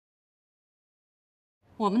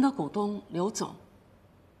我们的股东刘总，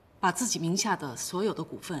把自己名下的所有的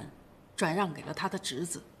股份转让给了他的侄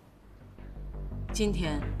子。今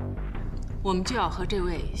天，我们就要和这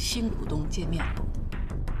位新股东见面了。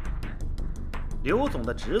刘总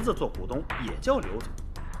的侄子做股东也叫刘总，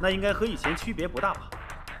那应该和以前区别不大吧？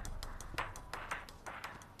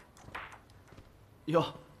哟，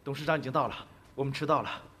董事长已经到了，我们迟到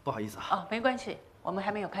了，不好意思啊。哦，没关系，我们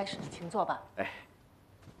还没有开始，请坐吧。哎，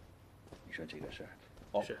你说这个事儿，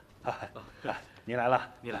哦，是，你来了，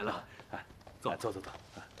你来了，哎，坐。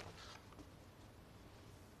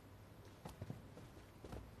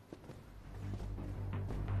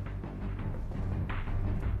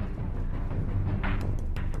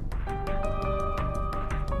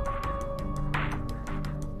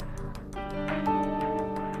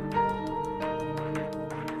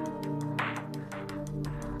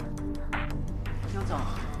刘总，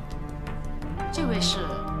这位是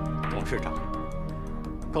董事长，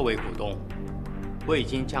各位股东，我已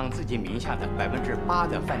经将自己名下的8%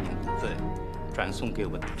的饭店股份转送给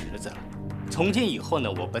我的侄子了。从今以后呢，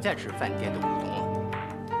我不再是饭店的股东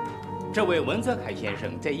了。这位文泽楷先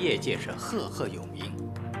生在业界是赫赫有名，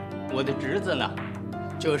我的侄子呢，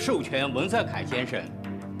就授权文泽楷先生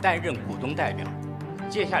担任股东代表。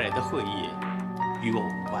接下来的会议与我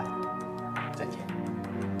无关，再见。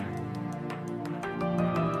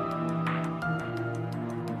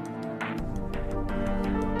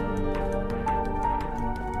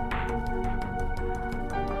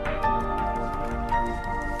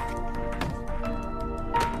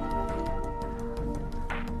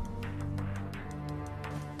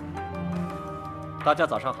大家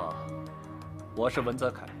早上好，我是文泽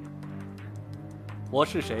楷。我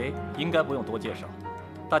是谁，应该不用多介绍，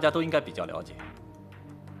大家都应该比较了解。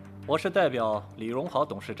我是代表李荣豪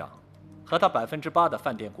董事长和他8%的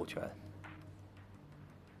饭店股权。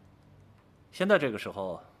现在这个时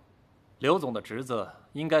候，刘总的侄子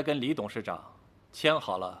应该跟李董事长签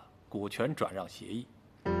好了股权转让协议，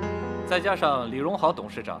再加上李荣豪董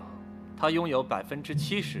事长，他拥有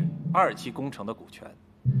70%2期工程的股权。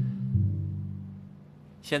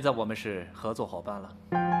现在我们是合作伙伴了。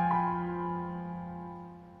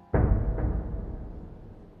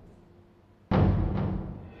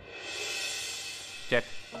Jack，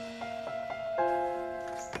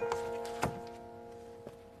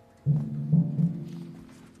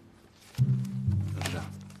 董事长，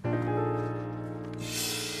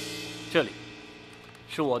这里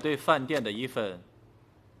是我对饭店的一份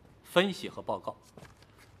分析和报告。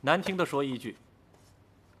难听的说一句，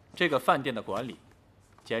这个饭店的管理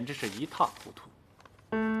简直是一塌糊涂。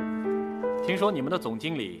听说你们的总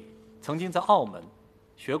经理曾经在澳门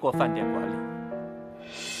学过饭店管理，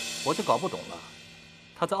我就搞不懂了，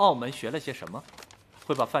他在澳门学了些什么，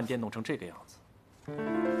会把饭店弄成这个样子？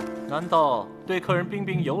难道对客人彬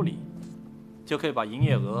彬有礼，就可以把营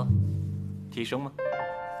业额提升吗？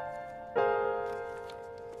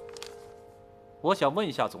我想问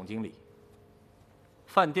一下总经理，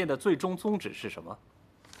饭店的最终宗旨是什么？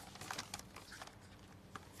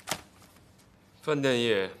饭店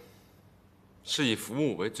业是以服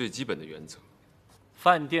务为最基本的原则。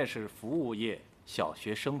饭店是服务业，小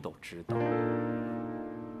学生都知道。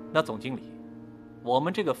那总经理，我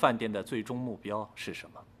们这个饭店的最终目标是什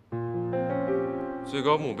么？最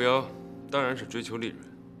高目标当然是追求利润。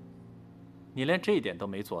你连这一点都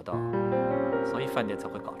没做到，所以饭店才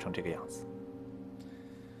会搞成这个样子。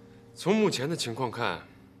从目前的情况看，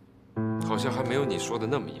好像还没有你说的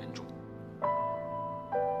那么严重。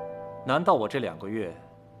难道我这2个月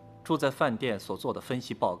住在饭店所做的分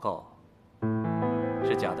析报告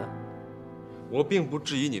是假的？我并不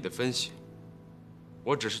质疑你的分析，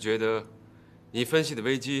我只是觉得你分析的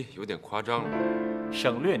危机有点夸张了。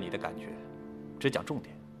省略你的感觉，只讲重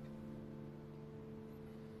点。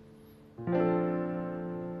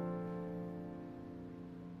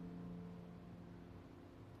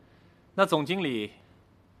那总经理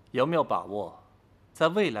有没有把握，在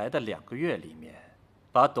未来的2个月里面，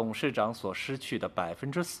把董事长所失去的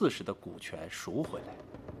40%的股权赎回来？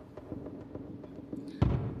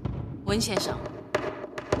文先生，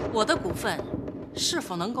我的股份是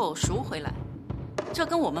否能够赎回来，这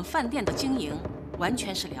跟我们饭店的经营完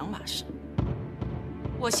全是两码事。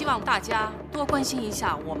我希望大家多关心一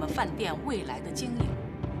下我们饭店未来的经营。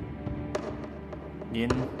您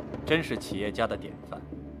真是企业家的典范，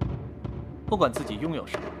不管自己拥有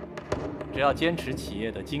什么，只要坚持企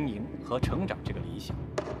业的经营和成长这个理想，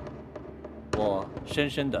我深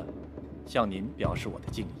深地向您表示我的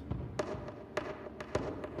敬意。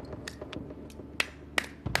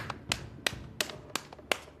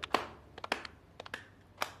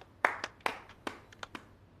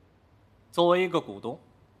作为一个股东，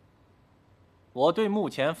我对目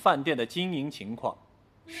前饭店的经营情况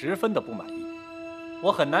十分的不满意。我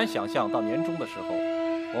很难想象到年终的时候，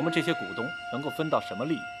我们这些股东能够分到什么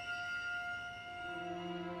利益。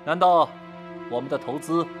难道我们的投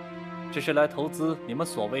资只是来投资你们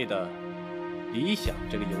所谓的理想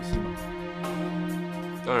这个游戏吗？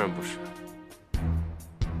当然不是。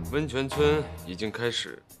温泉村已经开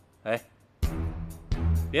始。哎，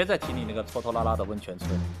别再提你那个拖拖拉拉的温泉村，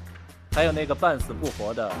还有那个半死不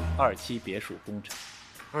活的2期别墅工程。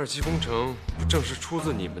2期工程不正是出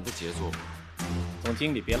自你们的杰作吗？总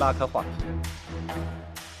经理，别拉开话题。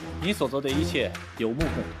你所做的一切有目共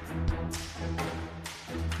睹，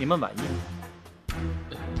你们满意吗？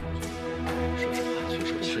说实话，确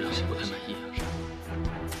实让我不太满意啊。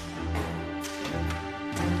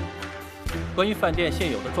关于饭店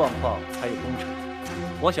现有的状况还有工程，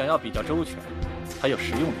我想要比较周全，还有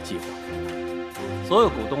实用的计划。所有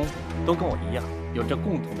股东都跟我一样，有着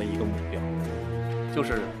共同的一个目标，就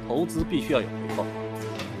是投资必须要有回报。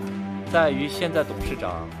在于现在董事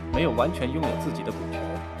长没有完全拥有自己的股权，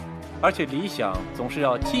而且理想总是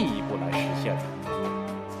要进一步来实现的。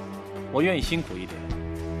我愿意辛苦一点，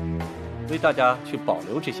为大家去保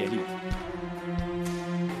留这些利益。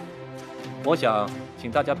我想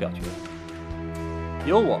请大家表决，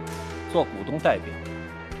由我做股东代表，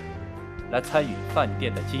来参与饭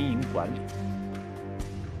店的经营管理。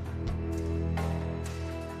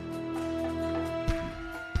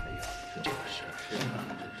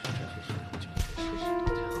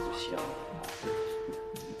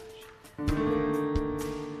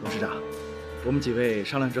董事长，我们几位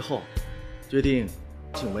商量之后，决定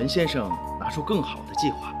请文先生拿出更好的计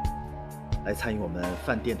划，来参与我们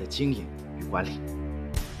饭店的经营与管理。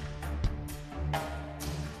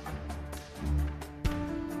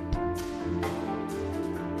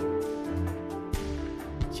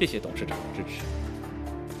谢谢董事长的支持，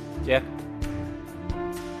姐。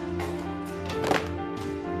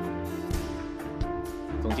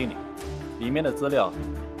总经理，里面的资料，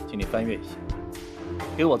请你翻阅一下，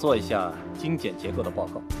给我做一下精简结构的报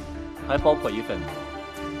告，还包括一份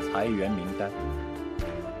裁员名单。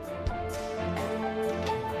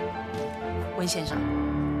温先生，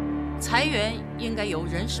裁员应该由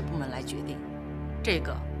人事部门来决定，这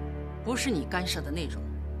个不是你干涉的内容。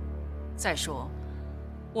再说，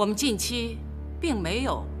我们近期并没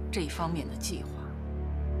有这一方面的计划。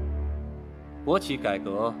国企改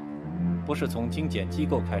革不是从精简机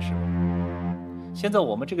构开始吗？现在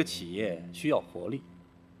我们这个企业需要活力，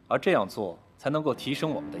而这样做才能够提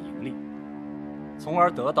升我们的盈利，从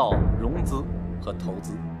而得到融资和投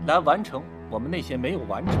资，来完成我们那些没有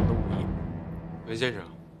完成的物业。文先生，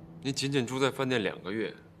你仅仅住在饭店2个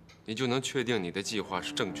月，你就能确定你的计划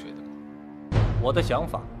是正确的吗？我的想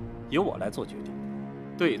法由我来做决定，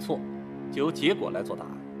对错就由结果来做答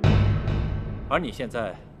案，而你现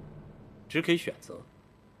在只可以选择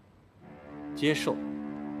接受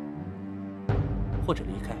或者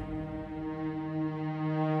离开。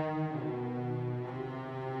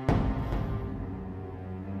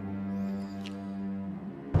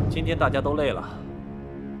今天大家都累了，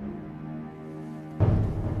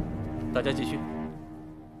大家继续。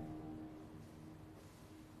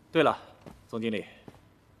对了，总经理，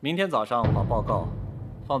明天早上把报告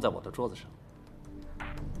放在我的桌子上。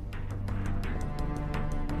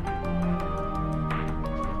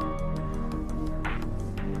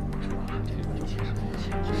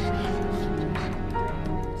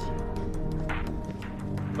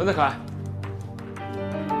文泽凯，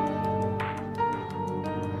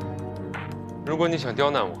如果你想刁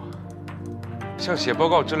难我，像写报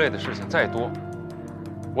告之类的事情再多，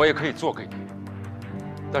我也可以做给你。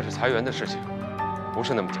但是裁员的事情不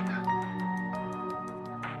是那么简单。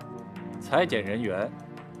裁减人员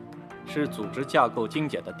是组织架构精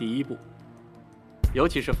简的第一步，尤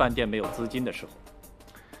其是饭店没有资金的时候。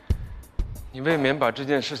你未免把这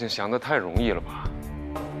件事情想得太容易了吧？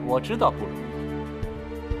我知道不容易，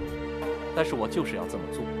但是我就是要这么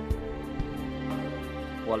做。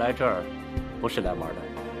我来这儿不是来玩的，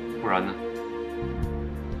不然呢？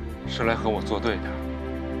是来和我作对的。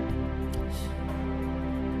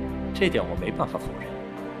这点我没办法否认，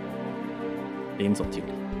林总经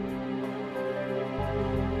理。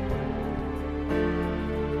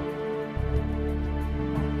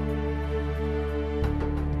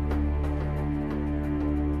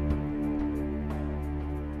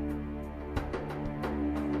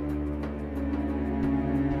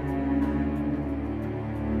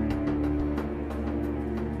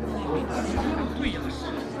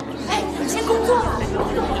哎，先工作吧。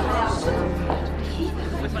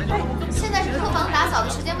现在是客房打扫的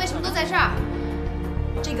时间，为什么都在这儿？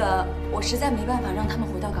这个我实在没办法让他们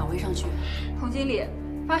回到岗位上去。童经理，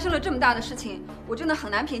发生了这么大的事情，我真的很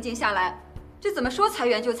难平静下来。这怎么说裁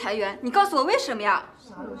员就裁员？你告诉我为什么呀？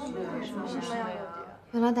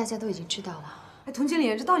原来大家都已经知道了。哎，童经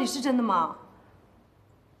理，这到底是真的吗？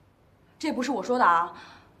这不是我说的啊，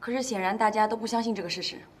可是显然大家都不相信这个事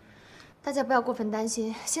实。大家不要过分担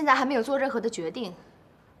心，现在还没有做任何的决定。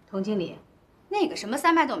童经理，那个什么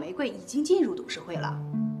三百朵玫瑰已经进入董事会了，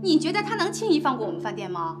你觉得他能轻易放过我们饭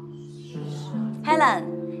店吗？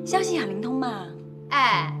 Helen， 消息很灵通嘛。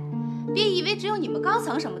哎，别以为只有你们高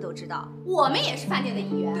层什么都知道，我们也是饭店的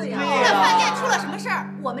一员。对呀，那饭店出了什么事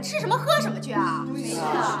儿，我们吃什么喝什么去啊？是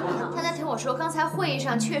啊，大家听我说，刚才会议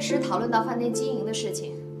上确实讨论到饭店经营的事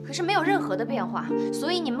情，可是没有任何的变化，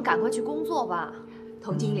所以你们赶快去工作吧。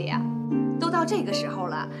童经理啊，都到这个时候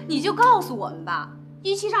了，你就告诉我们吧。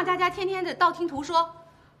与其让大家天天的道听途说，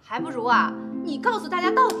还不如啊，你告诉大家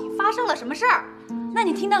到底发生了什么事儿。那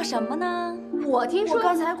你听到什么呢？我听说，我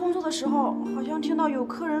刚才工作的时候，好像听到有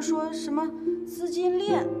客人说什么资金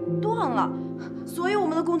链断了，所以我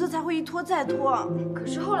们的工资才会一拖再拖。可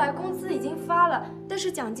是后来工资已经发了，但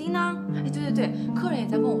是奖金呢？哎，对，客人也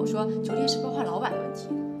在问我说，酒店是不是换老板的问题，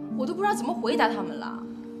我都不知道怎么回答他们了。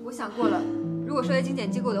我想过了，如果说要精简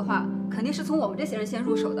机构的话，肯定是从我们这些人先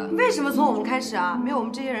入手的。为什么从我们开始啊？没有我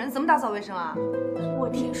们这些人，怎么打扫卫生啊？我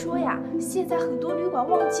听说呀，现在很多旅馆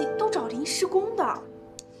旺季都找临时工的。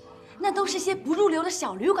那都是些不入流的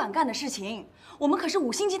小旅馆干的事情，我们可是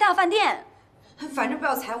5星级大饭店。反正不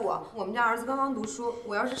要踩我，我们家儿子刚刚读书，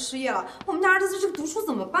我要是失业了，我们家儿子这个读书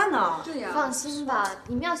怎么办呢？对呀，放心吧，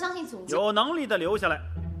你们要相信总监。有能力的留下来，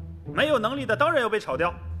没有能力的当然要被炒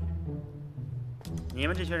掉。你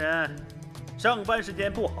们这群人，上班时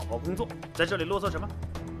间不好好工作，在这里啰嗦什么？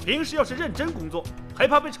平时要是认真工作，还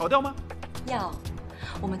怕被炒掉吗？要，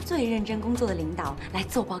我们最认真工作的领导来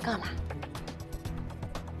做报告啦。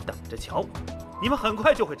等着瞧，你们很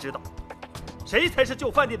快就会知道，谁才是救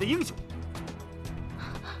饭店的英雄。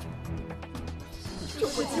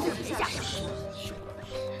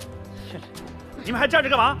你们还站着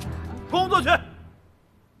干嘛？工作去！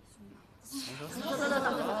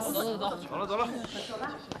走了。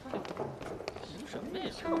什么呀？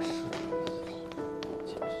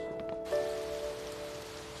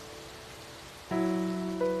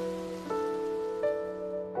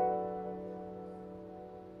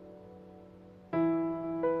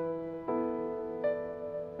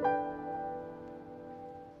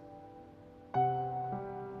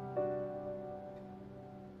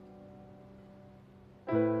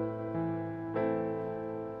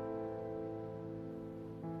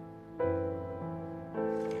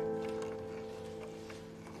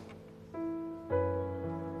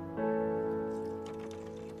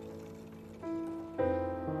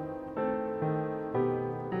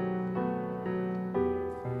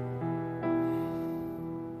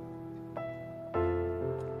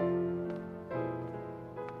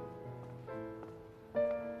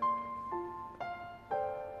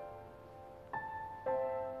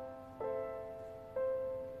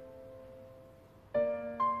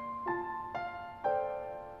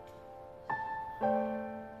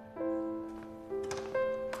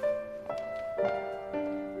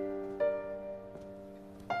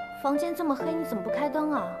房间这么黑，你怎么不开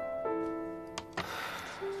灯啊？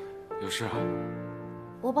有事啊？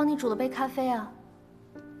我帮你煮了杯咖啡啊。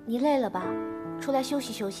你累了吧？出来休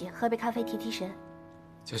息休息，喝杯咖啡提提神。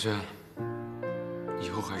嘉轩，以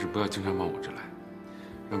后还是不要经常往我这来，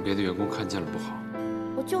让别的员工看见了不好。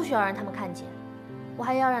我就是要让他们看见，我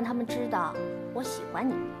还要让他们知道我喜欢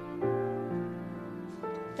你。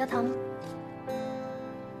要糖吗？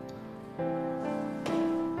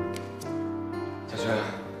嘉轩，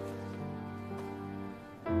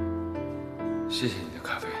谢谢你的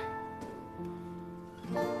咖啡。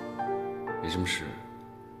没什么事，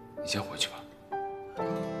你先回去吧。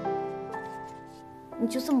你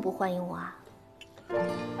就这么不欢迎我啊？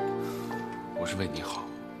我是为你好。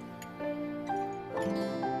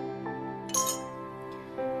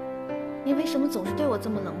你为什么总是对我这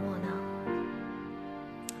么冷漠呢？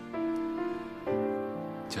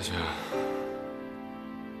嘉轩，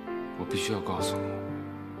我必须要告诉你，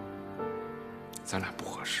咱俩不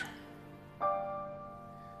合适。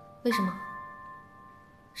为什么？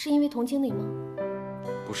是因为童经理吗？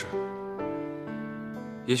不是。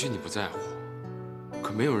也许你不在乎，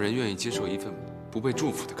可没有人愿意接受一份不被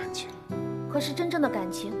祝福的感情。可是真正的感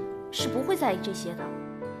情是不会在意这些的。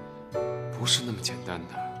不是那么简单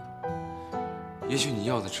的。也许你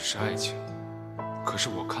要的只是爱情，可是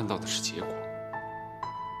我看到的是结果。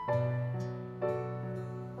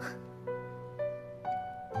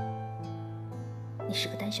你是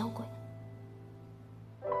个胆小鬼。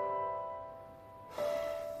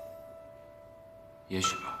也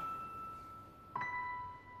许吧。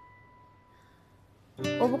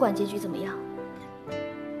我不管结局怎么样，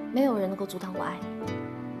没有人能够阻挡我爱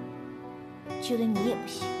你，就连你也不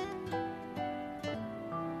行。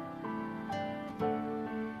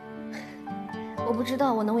我不知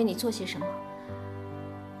道我能为你做些什么，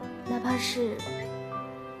哪怕是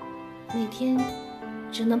每天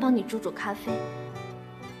只能帮你煮煮咖啡，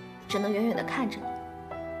只能远远地看着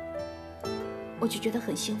你，我就觉得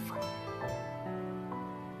很幸福了。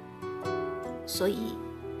所以，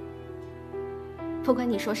不管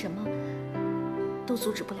你说什么，都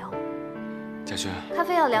阻止不了我。嘉轩，咖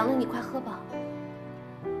啡要凉了，你快喝吧。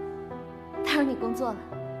待会儿你工作了。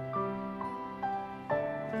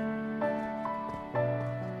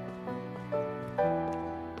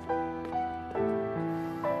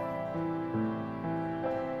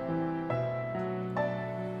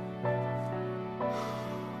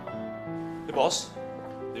Hey boss,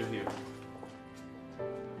 they're here.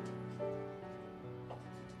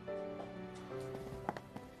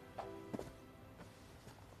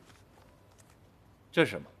 这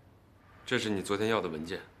是什么？这是你昨天要的文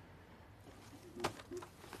件。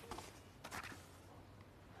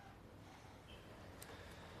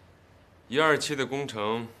127的工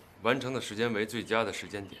程完成的时间为最佳的时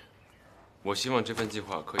间点，我希望这份计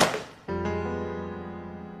划可以。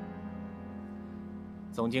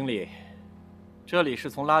总经理，这里是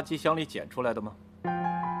从垃圾箱里捡出来的吗？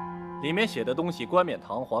里面写的东西冠冕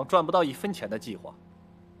堂皇，赚不到1分钱的计划，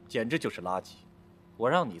简直就是垃圾。我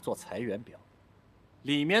让你做裁员表。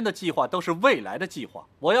里面的计划都是未来的计划，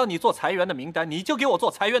我要你做裁员的名单，你就给我做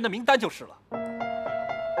裁员的名单就是了。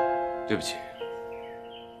对不起，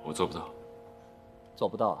我做不到。做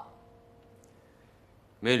不到啊？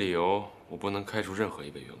没理由，我不能开除任何一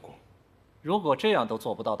位员工。如果这样都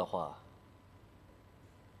做不到的话，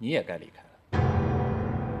你也该离开了。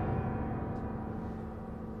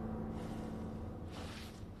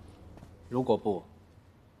如果不，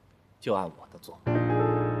就按我的做。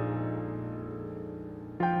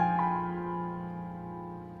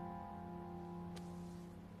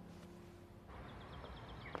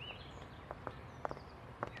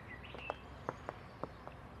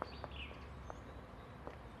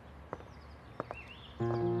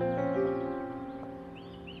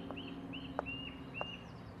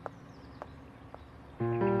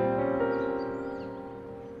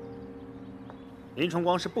林崇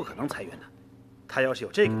光是不可能裁员的，他要是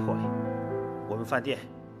有这个魄力，我们饭店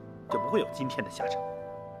就不会有今天的下场。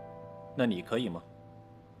那你可以吗？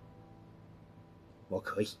我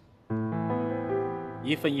可以。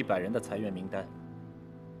一份100人的裁员名单，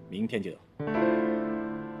明天就有。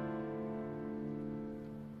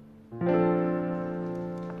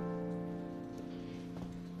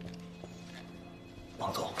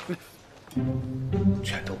王总，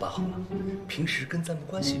全都办好了，平时跟咱们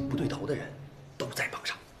关系不对头的人都在榜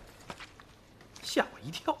上。吓我一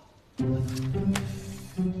跳！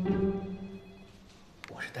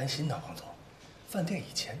我是担心呢，王总，饭店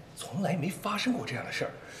以前从来没发生过这样的事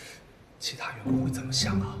儿，其他员工会怎么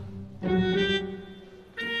想啊？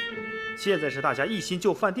现在是大家一心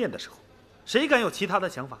救饭店的时候，谁敢有其他的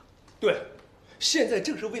想法？对，现在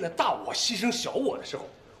正是为了大我牺牲小我的时候，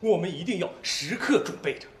我们一定要时刻准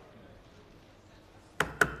备着。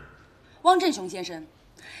汪振雄先生，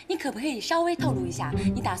你可不可以稍微透露一下，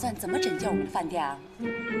你打算怎么拯救我们的饭店啊？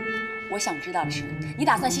我想知道的是，你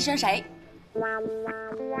打算牺牲谁？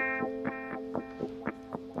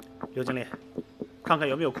刘经理，看看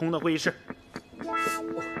有没有空的会议室。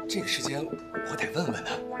这个时间我得问问呢。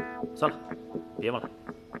算了，别问了，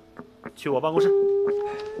去我办公室。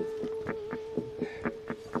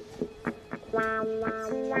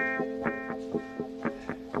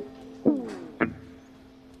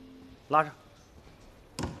拉上。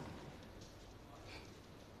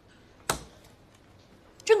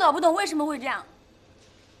真搞不懂为什么会这样。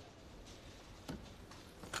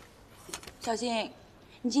小新，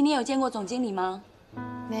你今天有见过总经理吗？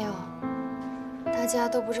没有，大家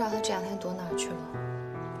都不知道他这2天躲哪儿去了。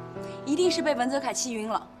一定是被文泽凯气晕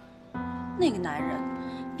了。那个男人，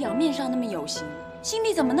表面上那么有型，心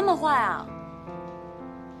里怎么那么坏啊？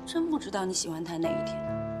真不知道你喜欢他哪一点。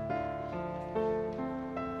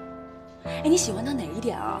哎，你喜欢他哪一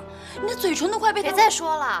点啊？你的嘴唇都快被他……别再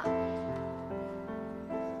说了。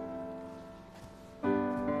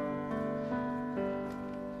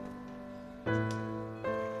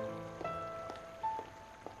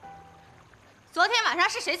昨天晚上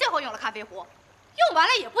是谁最后用了咖啡壶？用完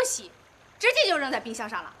了也不洗，直接就扔在冰箱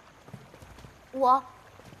上了。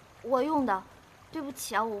我用的，对不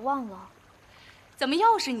起啊，我忘了。怎么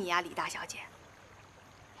又是你呀，李大小姐？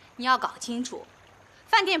你要搞清楚，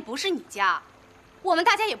饭店不是你家，我们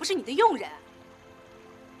大家也不是你的佣人。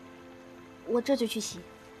我这就去洗。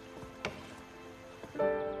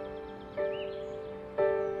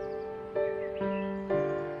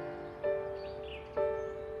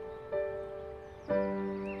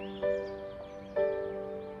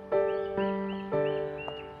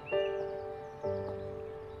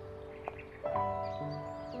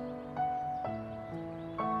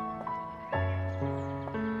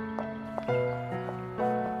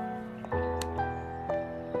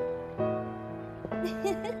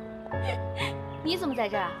你怎么在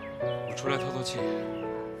这儿啊？我出来透透气。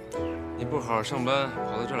你不好好上班，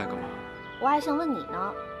跑到这儿来干嘛？我还想问你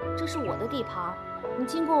呢，这是我的地盘，你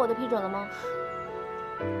经过我的批准了吗？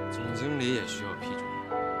总经理也需要批准。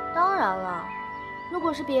当然了，如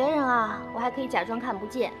果是别人啊，我还可以假装看不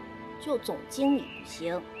见，就总经理不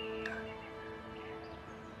行。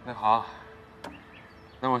那好，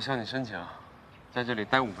那我向你申请，在这里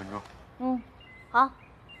待5分钟。嗯，好，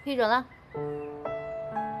批准了。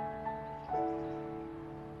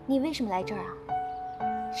你为什么来这儿啊？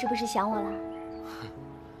是不是想我了？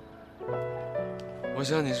我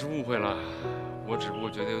想你是误会了，我只不过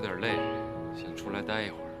觉得有点累，想出来待一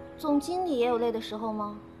会儿。总经理也有累的时候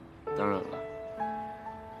吗？当然了，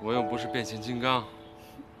我又不是变形金刚。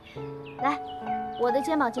来，我的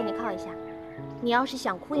肩膀借你靠一下。你要是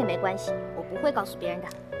想哭也没关系，我不会告诉别人的。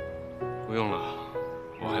不用了，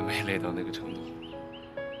我还没累到那个程度。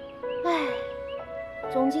唉，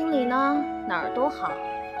总经理呢，哪儿都好，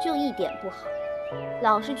就一点不好，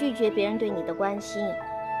老是拒绝别人对你的关心。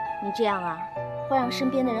你这样啊，会让身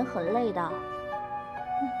边的人很累的。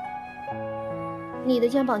你的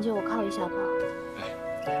肩膀借我靠一下吧。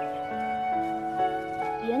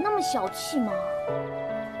别那么小气嘛。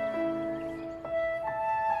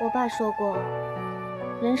我爸说过，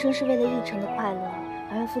人生是为了1成的快乐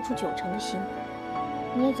而要付出9成的辛苦。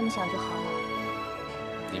你也这么想就好了。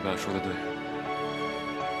你爸说的对。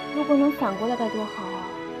如果能反过来该多好啊！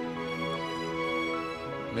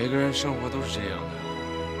每个人生活都是这样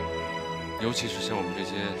的，尤其是像我们这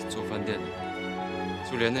些做饭店的人，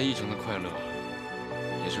就连那1成的快乐，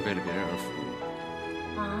也是为了别人而服务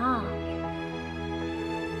的。啊，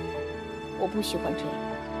我不喜欢这样。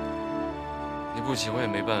你不喜欢也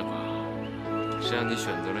没办法，谁让你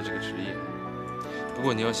选择了这个职业？不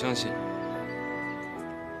过你要相信，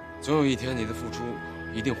总有一天你的付出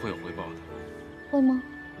一定会有回报的。会吗？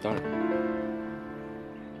当然。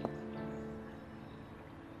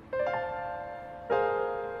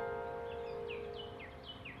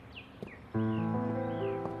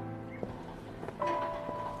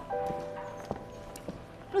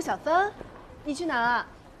陆小芬，你去哪了？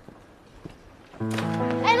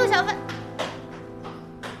哎，陆小芬。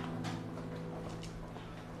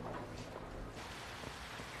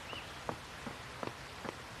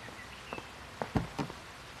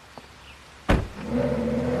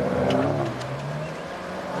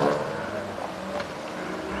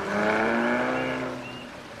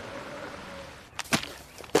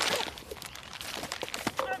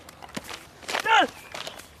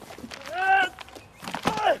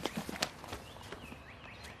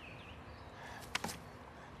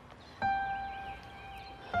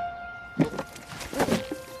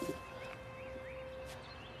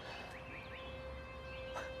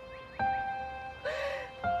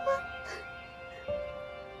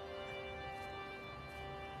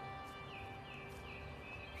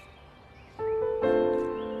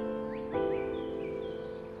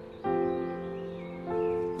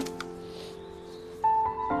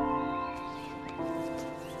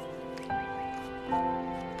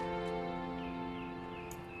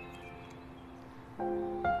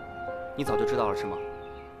你早就知道了是吗？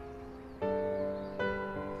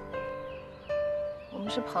我们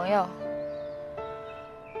是朋友，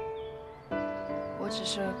我只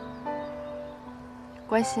是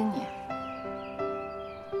关心你。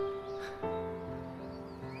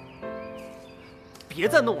别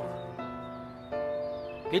再弄了，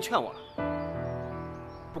别劝我了。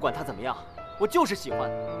不管他怎么样，我就是喜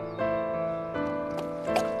欢。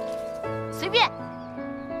随便。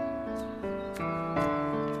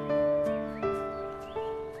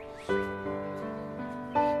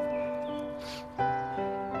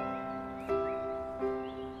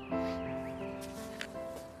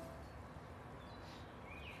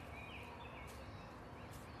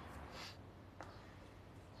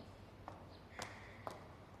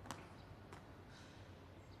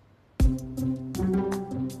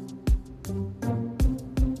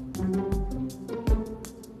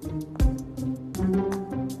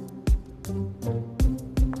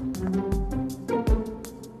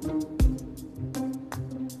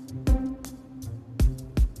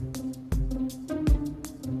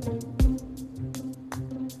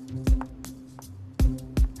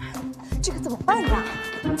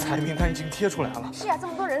裁员名单已经贴出来了。是呀，这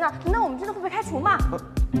么多人啊，那我们真的会被开除吗？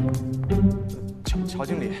乔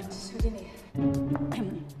经理，乔经理，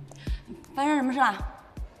发生什么事了？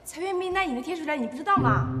裁员名单已经贴出来，你不知道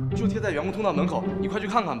吗？就贴在员工通道门口，你快去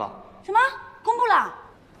看看吧。什么？公布了？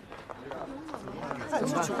怎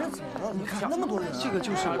么办？你看那么多人，这个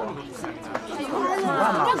就是我。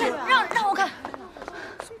让我看。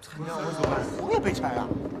我也被拆了。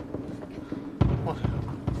我天，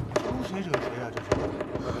谁惹谁啊？这是，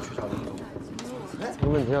要不去找林总？这个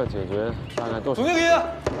问题要解决，大概多少？总经理，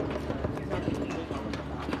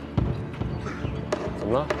怎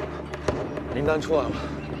么了？名单出来了。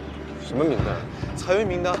什么名单？裁员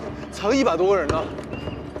名单，裁了100多个人呢。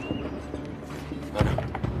拿着。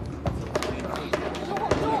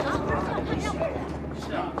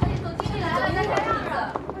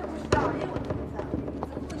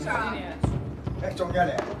哎，总经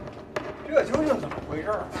理，这究竟怎么回事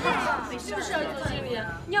啊？是不是啊，总经理？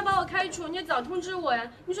你要把我开除，你就早通知我呀！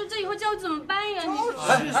你说这以后叫我怎么办呀？你说。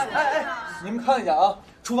哎，你们看一下啊，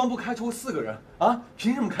厨房部开除4个人啊，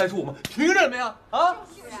凭什么开除我们？凭什么呀？啊！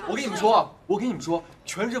我跟你们说，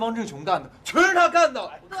全是王振雄干的，全是他干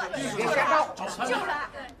的。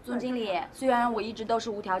总经理，虽然我一直都是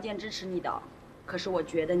无条件支持你的，可是我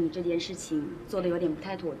觉得你这件事情做的有点不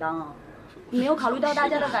太妥当啊。你没有考虑到大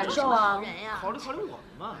家的感受啊！考虑我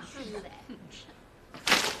们嘛。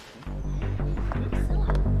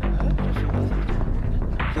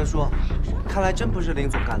哥叔，看来真不是林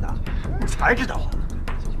总干的。你才知道啊！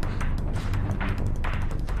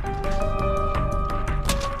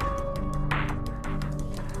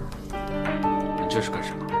你这是干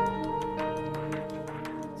什么？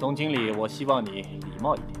总经理，我希望你礼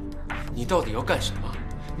貌一点。你到底要干什么？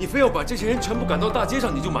你非要把这些人全部赶到大街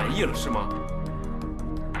上，你就满意了是吗？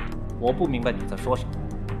我不明白你在说什么。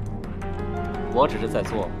我只是在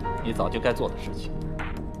做你早就该做的事情。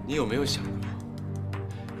你有没有想过，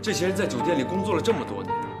这些人在酒店里工作了这么多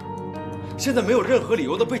年，现在没有任何理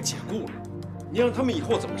由的被解雇了，你让他们以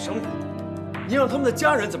后怎么生活？你让他们的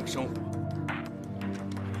家人怎么生活？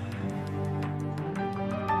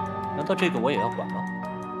难道这个我也要管吗？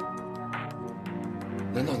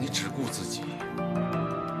难道你只顾自己，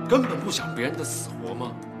根本不想别人的死活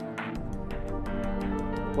吗？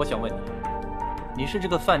我想问你，你是这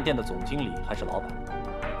个饭店的总经理还是老板？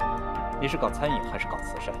你是搞餐饮还是搞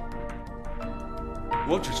慈善？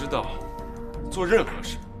我只知道，做任何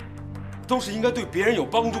事都是应该对别人有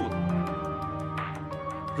帮助的。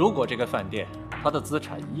如果这个饭店它的资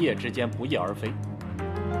产一夜之间不翼而飞，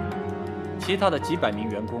其他的几百名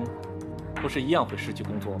员工不是一样会失去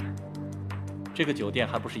工作吗？这个酒店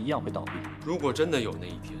还不是一样会倒闭？如果真的有那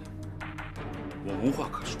一天，我无话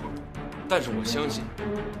可说。但是我相信，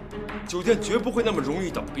酒店绝不会那么容易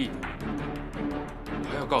倒闭的。我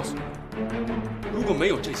还要告诉你，如果没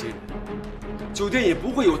有这些人，酒店也不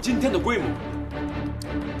会有今天的规模。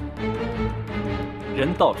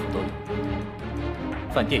人到处都有，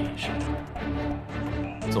饭店也是。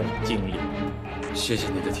总经理，谢谢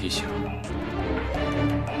你的提醒。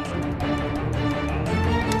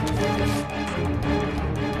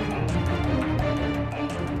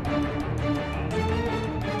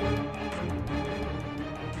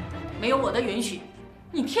没有我的允许，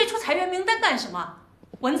你贴出裁员名单干什么？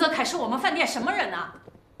文泽凯是我们饭店什么人啊？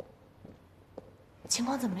情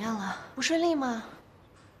况怎么样了？不顺利吗？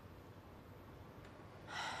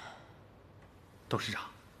董事长，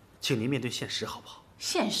请您面对现实好不好？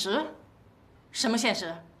现实？什么现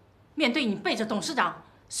实？面对你背着董事长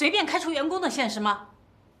随便开除员工的现实吗？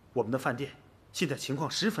我们的饭店现在情况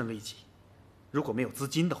十分危急，如果没有资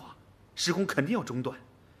金的话，施工肯定要中断，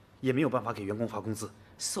也没有办法给员工发工资。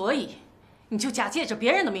所以，你就假借着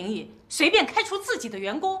别人的名义，随便开除自己的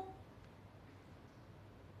员工。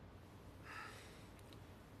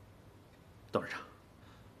董事长，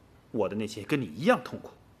我的内心跟你一样痛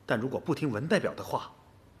苦，但如果不听文代表的话，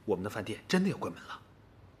我们的饭店真的要关门了。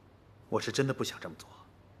我是真的不想这么做，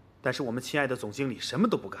但是我们亲爱的总经理什么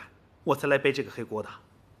都不干，我才来背这个黑锅的。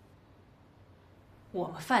我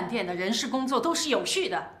们饭店的人事工作都是有序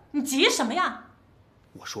的，你急什么呀？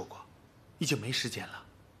我说过，已经没时间了。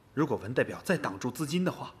如果文代表再挡住资金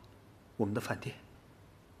的话，我们的饭店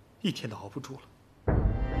一天都熬不住了。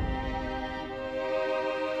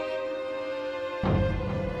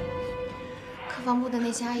客房部的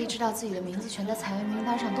那些阿姨知道自己的名字全在裁员名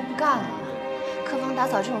单上，都不干了。客房打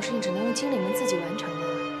扫这种事情只能用经理们自己完成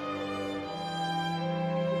了。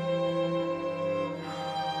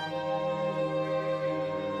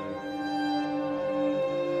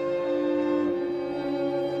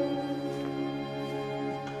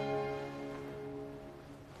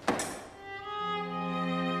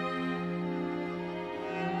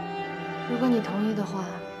意的话，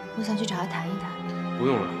我想去找他谈一谈。不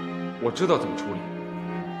用了，我知道怎么处理。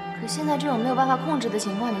可现在这种没有办法控制的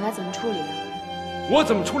情况，你该怎么处理啊？我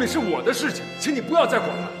怎么处理是我的事情，请你不要再管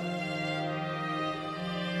了。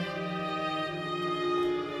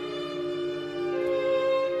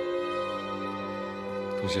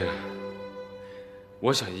同学，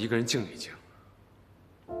我想一个人静一静。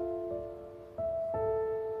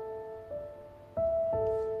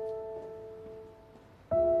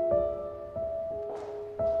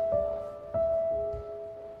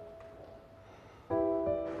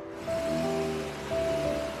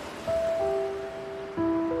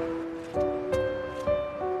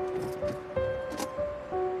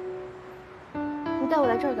你带我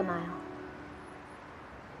来这儿干嘛呀？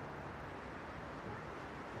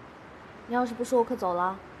你要是不说，我可走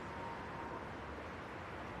了。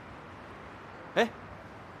哎，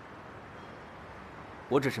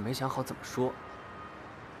我只是没想好怎么说。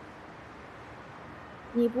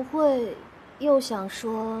你不会又想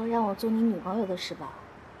说让我做你女朋友的事吧？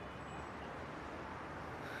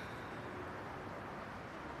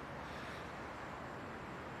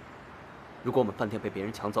如果我们饭店被别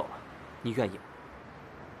人抢走了，你愿意吗？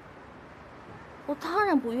我当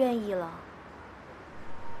然不愿意了。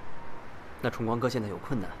那崇光哥现在有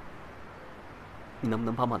困难，你能不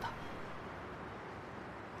能帮帮他？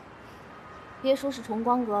别说是崇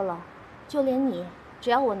光哥了，就连你，只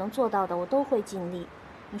要我能做到的，我都会尽力。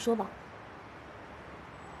你说吧。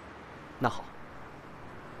那好，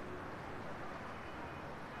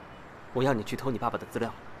我要你去偷你爸爸的资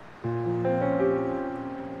料。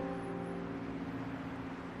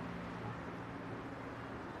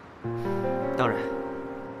当然，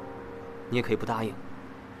你也可以不答应。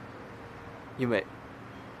因为，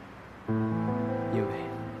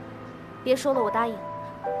别说了，我答应。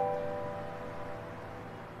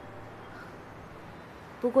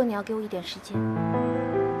不过你要给我一点时间。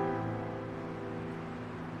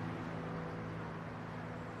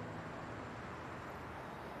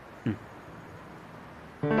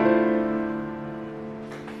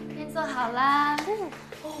面做好啦。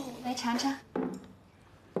哦，来尝尝。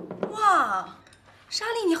哇，莎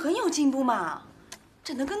莉，你很有进步嘛，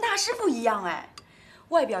整得跟大师傅一样哎，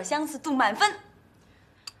外表相似度满分。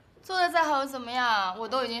做的再好又怎么样？我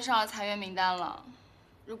都已经上了裁员名单了。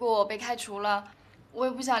如果我被开除了，我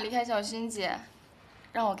也不想离开小欣姐。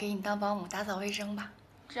让我给你当保姆，打扫卫生吧。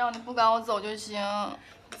只要你不赶我走就行。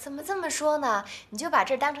怎么这么说呢？你就把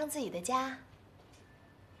这儿当成自己的家。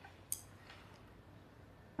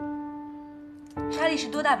莎莉是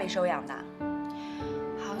多大被收养的？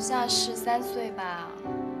好像13岁吧。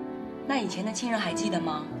那以前的亲人还记得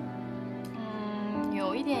吗？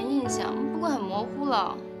有一点印象，不过很模糊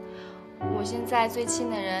了。我现在最亲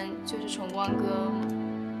的人就是崇光哥，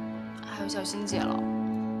还有小欣姐了。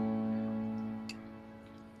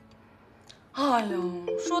哎呦，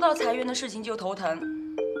说到裁员的事情就头疼。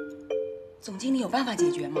总经理有办法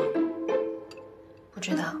解决吗？不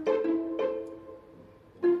知道。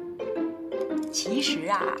其实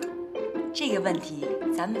啊，这个问题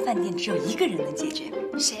咱们饭店只有一个人能解决。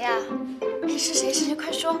谁呀？哎，是谁？是谁？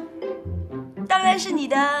快说！当然是你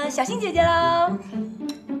的小欣姐姐喽。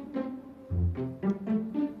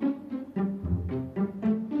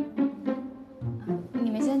你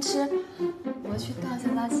们先吃，我去倒一下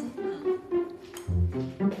垃圾。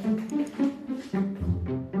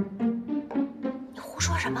你胡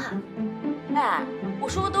说什么？哎，我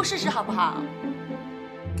说的都事实好不好？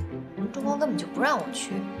中光根本就不让我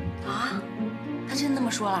去。啊？他真的那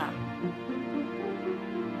么说啦？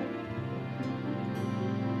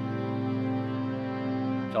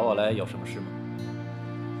找我来有什么事吗？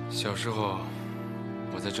小时候，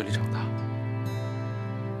我在这里长大。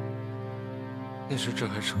那时这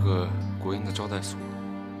还是个国营的招待所，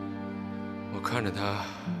我看着它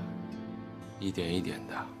一点一点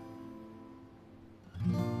的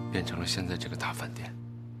变成了现在这个大饭店。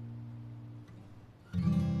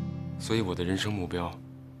所以我的人生目标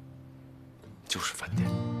就是饭店。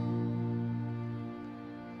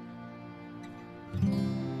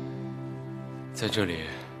在这里，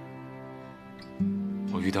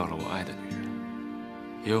我遇到了我爱的女人，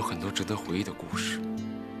也有很多值得回忆的故事。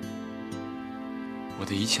我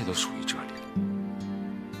的一切都属于这里。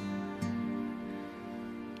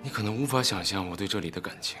你可能无法想象我对这里的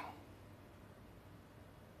感情。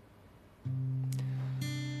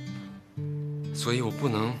所以我不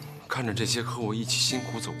能看着这些和我一起辛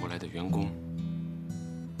苦走过来的员工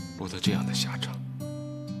落得这样的下场。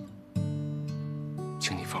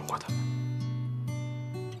请你放过他们。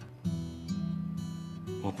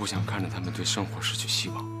我不想看着他们对生活失去希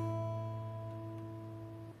望。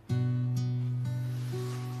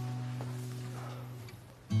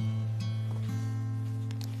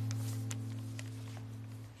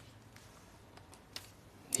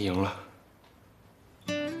你赢了。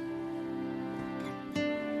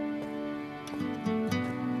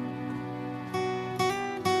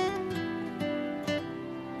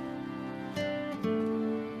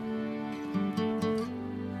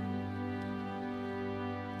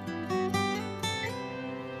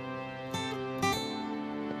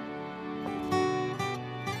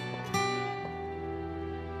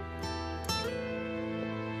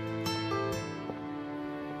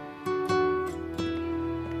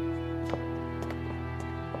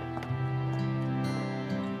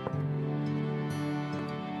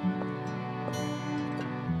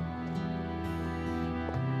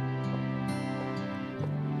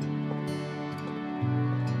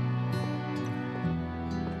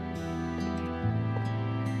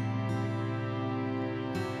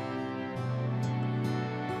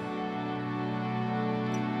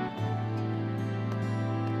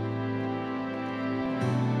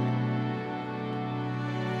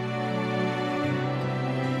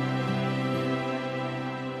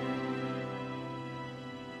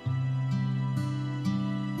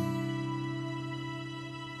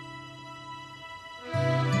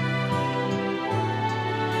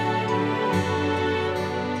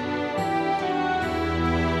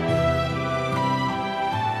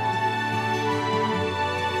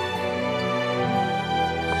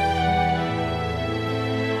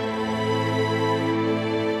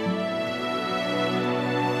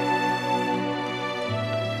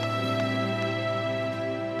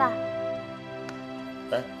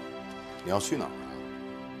你要去哪儿啊？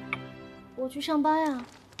我去上班呀。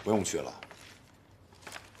不用去了。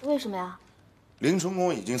为什么呀？林春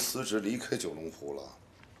光已经辞职离开九龙湖了。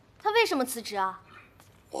他为什么辞职啊？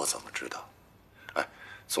我怎么知道？哎，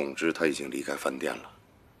总之他已经离开饭店了。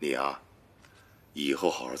你啊，以后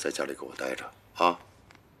好好在家里给我待着啊。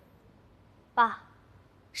爸，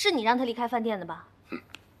是你让他离开饭店的吧？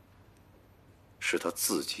是他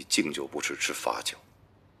自己敬酒不吃吃罚酒。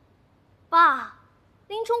爸。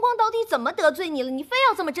林冲光到底怎么得罪你了？你非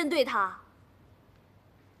要这么针对他？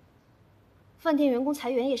饭店员工裁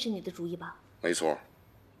员也是你的主意吧？没错，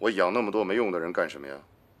我养那么多没用的人干什么呀？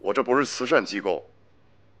我这不是慈善机构。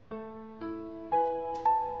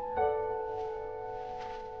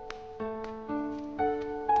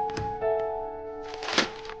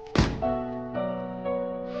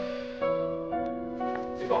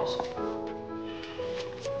别搞死！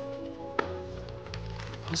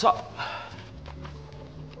放下。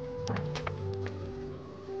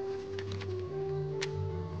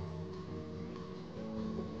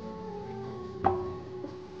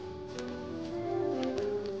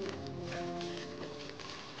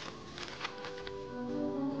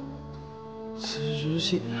辞职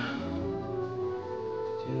信。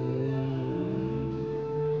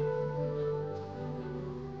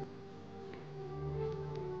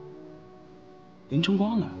林春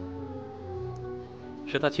光呢？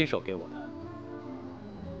是他亲手给我的。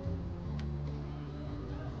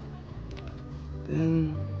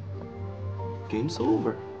Then game's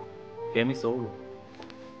over. Game is over.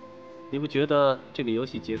 你不觉得这个游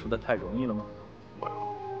戏结束的太容易了吗？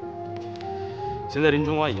现在林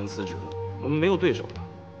春光已经辞职了，我们没有对手了。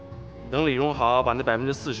等李荣豪把那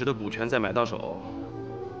40%的股权再买到手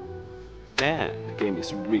 ，Then the game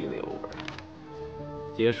is really over.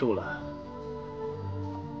 结束了。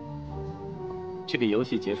这个游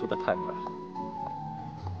戏结束的太快了。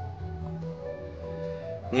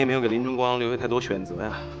你也没有给林春光留下太多选择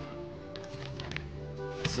呀。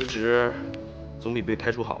辞职总比被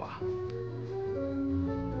开除好吧？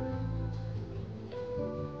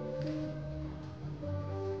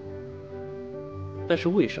但是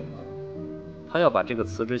为什么他要把这个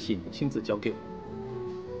辞职信亲自交给我？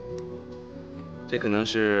这可能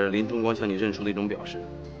是林春光向你认输的一种表示。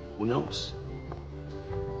Who knows？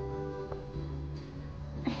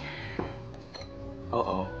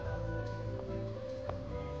 哦。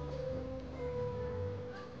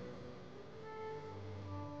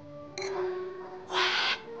喂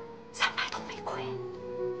，300朵玫瑰。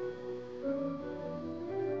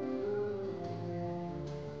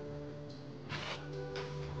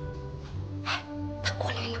哎，他过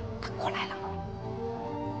来了，他过来了。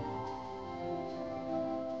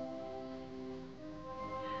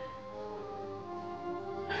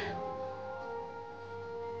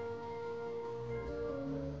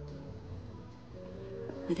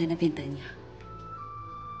我在那边等你啊。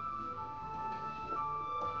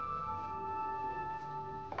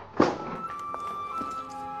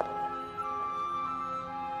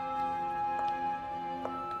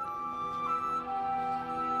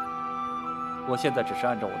我现在只是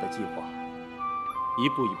按照我的计划，一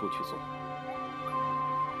步一步去做。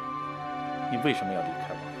你为什么要离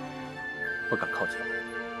开我？不敢靠近我，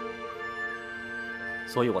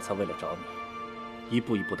所以我才为了找你，一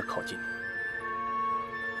步一步的靠近你。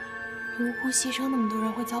你无辜牺牲那么多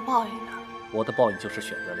人会遭报应的。我的报应就是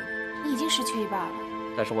选择了你。你已经失去一半了。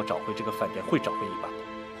但是我找回这个饭店会找回一半的。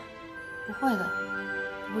不会的，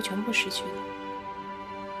你会全部失去的。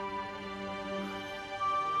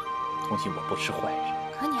童心，我不是坏人。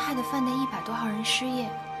可你害得饭店100多号人失业。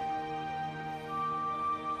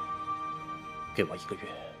给我1个月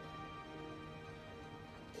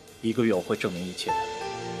，1个月我会证明一切的，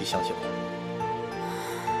你相信我。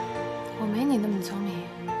我没你那么聪明，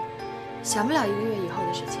想不了1个月以后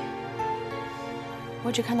的事情。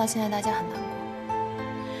我只看到现在大家很难过。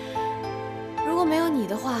如果没有你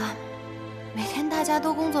的话，每天大家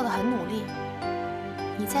都工作得很努力，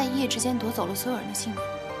你在一夜之間夺走了所有人的幸福，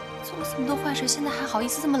做了这么多坏事，现在还好意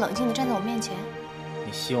思这么冷静地站在我面前？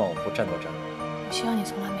你希望我不站在这儿？我希望你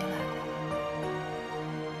从来没来过。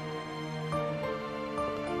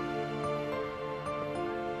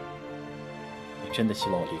你真的希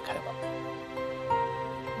望我离开吗？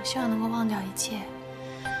我希望能够忘掉一切，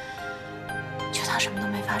就当什么都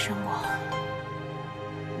没发生过。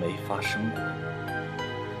没发生过。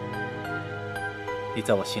你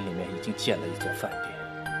在我心里面已经建了一座饭店，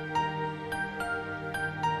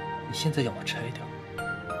你现在要我拆掉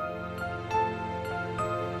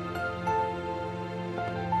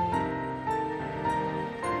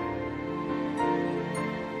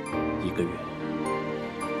？1个月，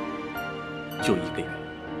就1个月，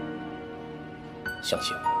相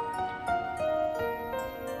信我。